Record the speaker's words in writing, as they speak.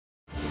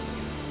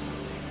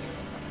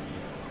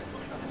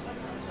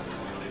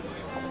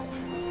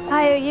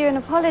I owe you an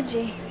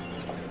apology.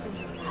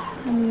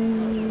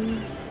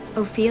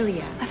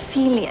 Ophelia.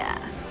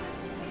 Ophelia.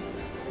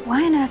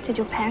 Why on earth did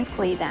your parents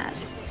call you that?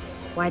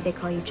 Why'd they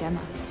call you Gemma?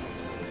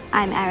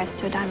 I'm heiress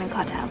to a diamond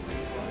cartel.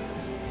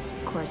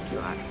 Of course you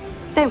are.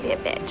 Don't be a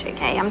bitch,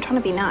 okay? I'm trying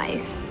to be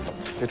nice.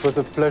 It was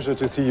a pleasure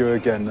to see you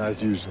again,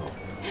 as usual.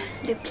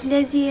 Le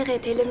plaisir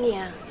était le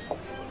mien.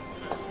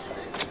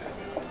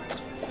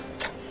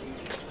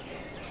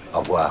 Au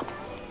revoir.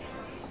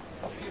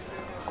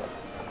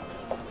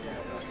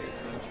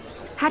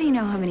 How do you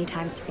know how many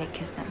times to fake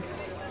kiss them?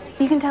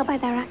 You can tell by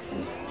their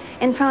accent.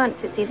 In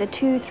France, it's either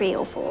 2, 3,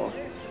 or 4.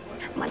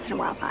 Once in a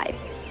while, 5.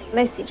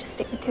 Mostly just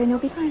stick with 2 and you'll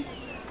be fine.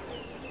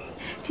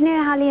 Do you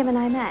know how Liam and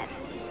I met?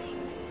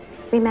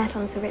 We met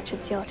on Sir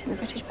Richard's yacht in the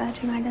British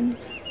Virgin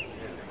Islands.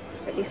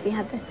 Or at least we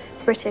had the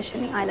British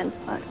in the islands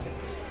part.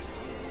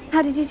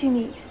 How did you two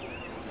meet?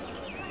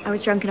 I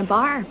was drunk in a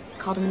bar,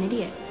 called him an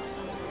idiot.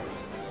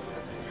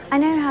 I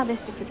know how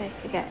this is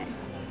supposed to go.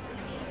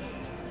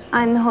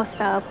 I'm the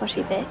hostile,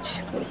 poshy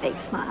bitch with a fake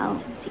smile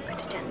and a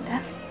secret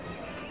agenda.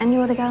 And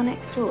you're the girl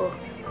next door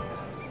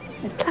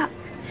with pluck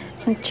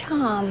and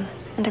charm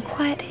and a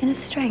quiet inner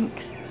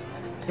strength.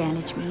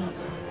 Advantage me.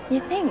 You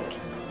think?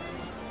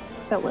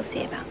 But we'll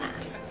see about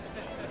that.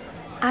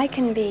 I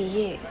can be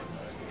you.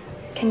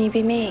 Can you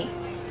be me?